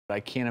I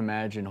can't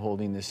imagine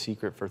holding this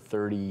secret for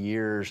 30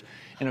 years.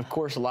 And of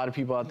course, a lot of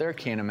people out there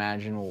can't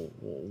imagine, well,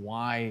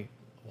 why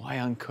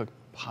uncooked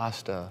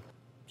pasta?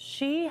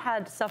 She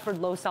had suffered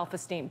low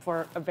self-esteem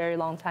for a very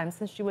long time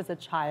since she was a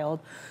child.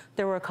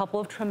 There were a couple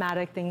of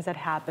traumatic things that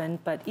happened,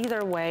 but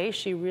either way,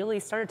 she really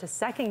started to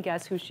second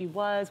guess who she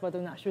was, whether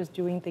or not she was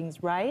doing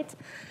things right.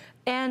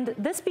 And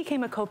this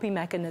became a coping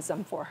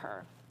mechanism for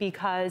her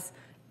because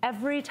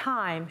every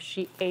time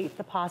she ate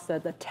the pasta,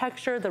 the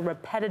texture, the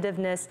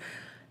repetitiveness,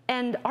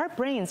 and our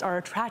brains are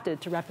attracted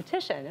to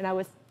repetition. And I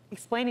was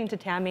explaining to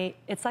Tammy,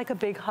 it's like a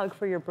big hug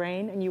for your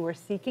brain, and you were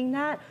seeking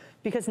that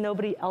because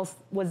nobody else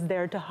was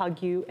there to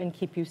hug you and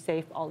keep you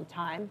safe all the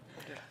time.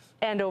 Yes.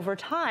 And over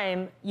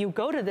time, you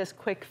go to this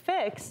quick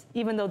fix,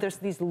 even though there's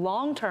these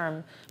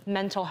long-term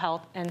mental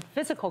health and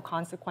physical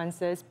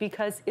consequences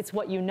because it's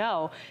what you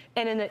know.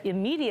 And in the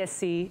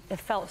immediacy, it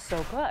felt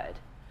so good.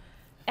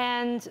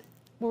 And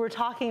we were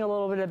talking a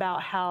little bit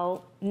about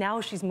how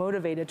now she's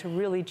motivated to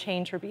really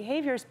change her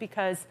behaviors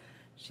because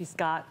she's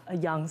got a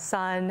young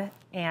son,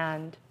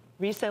 and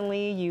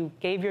recently you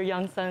gave your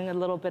young son a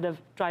little bit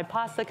of dry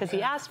pasta because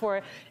he asked for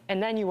it,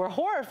 and then you were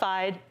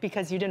horrified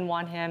because you didn't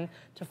want him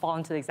to fall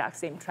into the exact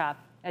same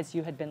trap as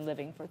you had been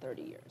living for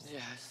 30 years.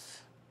 Yes,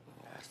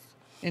 yes.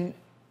 And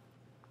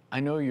I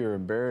know you're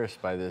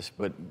embarrassed by this,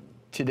 but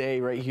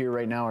today, right here,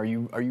 right now, are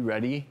you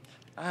ready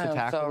to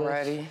tackle this? I am so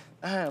ready.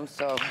 I am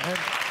so ready.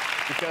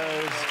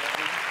 Because,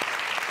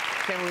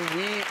 Tammy,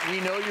 we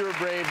know you were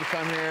brave to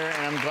come here,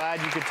 and I'm glad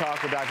you could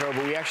talk with Dr. O,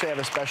 but we actually have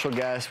a special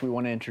guest we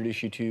want to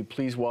introduce you to.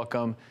 Please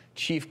welcome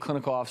Chief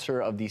Clinical Officer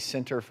of the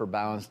Center for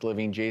Balanced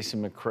Living,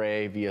 Jason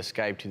McCrae, via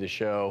Skype to the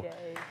show.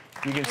 Yay.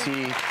 You can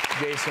see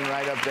Jason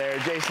right up there.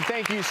 Jason,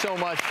 thank you so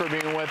much for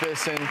being with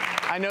us, and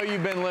I know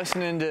you've been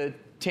listening to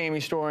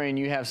Tammy's story, and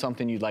you have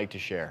something you'd like to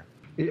share.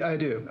 Yeah, I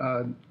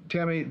do.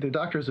 Tammy, the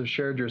doctors have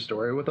shared your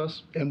story with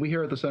us, and we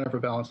here at the Center for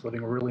Balanced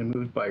Living are really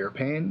moved by your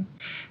pain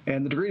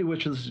and the degree to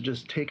which this is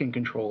just taking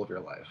control of your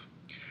life.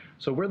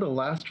 So we're the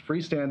last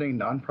freestanding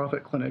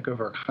nonprofit clinic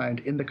of our kind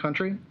in the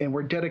country, and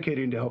we're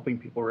dedicated to helping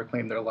people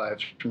reclaim their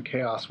lives from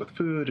chaos with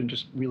food and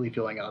just really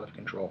feeling out of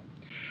control.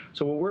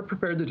 So what we're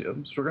prepared to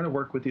do is we're going to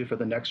work with you for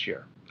the next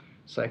year.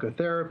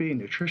 Psychotherapy,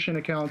 nutrition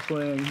and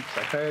counseling,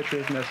 psychiatry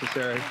if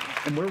necessary,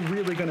 and we're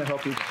really going to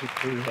help you to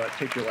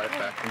take your life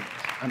back from this.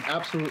 I'm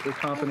absolutely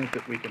confident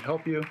that we can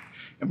help you,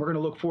 and we're going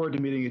to look forward to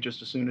meeting you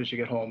just as soon as you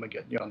get home and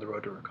get you on the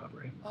road to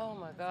recovery. Oh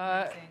my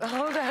God.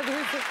 Oh, that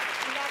is.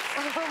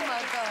 Oh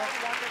my God.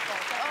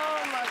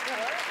 Oh my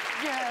God.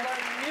 Yes.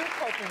 Learn new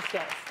coping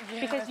skills. Yes.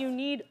 Because you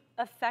need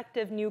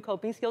effective new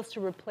coping skills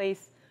to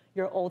replace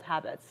your old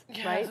habits,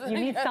 yes, right? You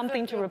need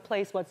something to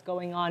replace what's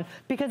going on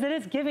because it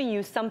is giving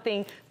you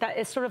something that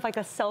is sort of like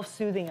a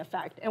self-soothing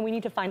effect, and we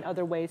need to find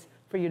other ways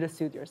for you to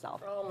soothe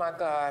yourself. Oh my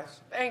gosh,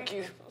 thank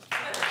you.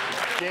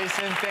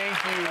 Jason, thank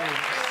you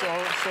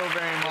so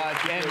very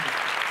much. And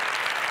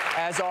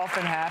as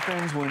often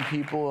happens when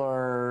people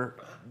are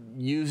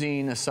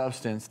using a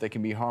substance that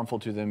can be harmful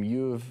to them,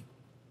 you have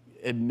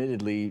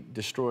admittedly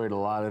destroyed a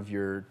lot of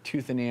your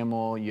tooth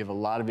enamel. You have a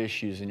lot of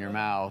issues in your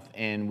mouth,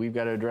 and we've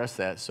got to address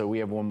that. So we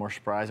have one more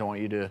surprise. I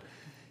want you to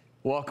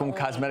welcome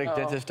cosmetic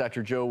dentist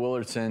Dr. Joe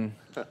Willardson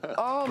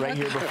right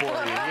here before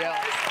you. Yeah,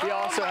 he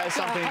also has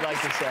something he'd like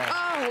to say.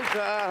 Oh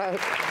God!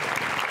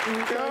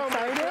 So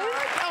excited?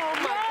 Oh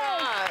my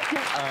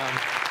God!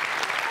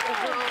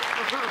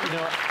 You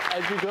know,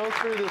 as you go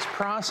through this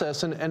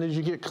process and as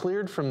you get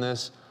cleared from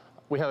this,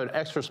 we have an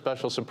extra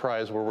special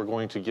surprise where we're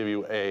going to give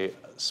you a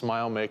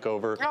smile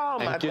makeover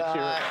and get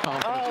your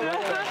confidence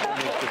where it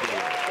needs to be.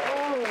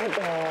 Oh my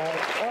God!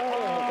 Oh,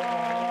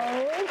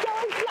 so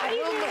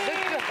exciting!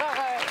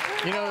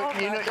 You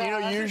know,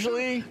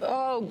 usually.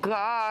 Oh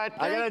God!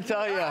 I gotta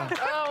tell you.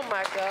 Oh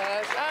my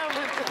God!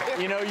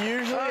 You know,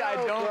 usually I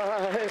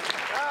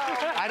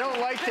don't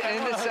like to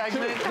end a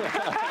segment.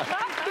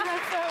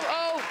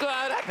 Oh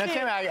God! Now,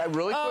 Tammy,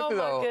 really quickly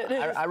though,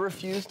 I I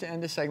refuse to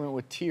end a segment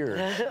with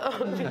tears.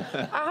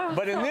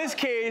 But in this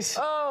case,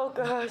 oh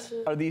gosh,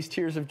 are these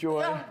tears of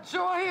joy?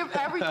 joy of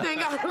everything.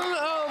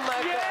 Oh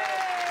my God!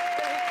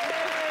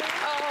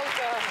 Oh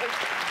God!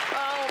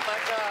 Oh my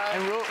God!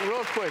 And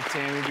real quick,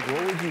 Tammy,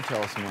 what would you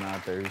tell someone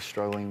out there who's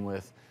struggling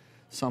with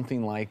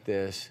something like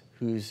this,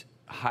 who's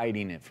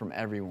hiding it from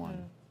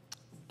everyone?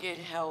 Get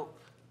help.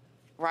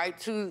 Right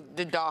to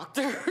the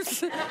doctors.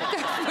 That's what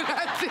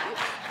I do.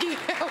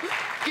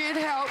 Get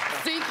help.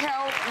 Seek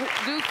help.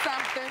 Do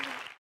something.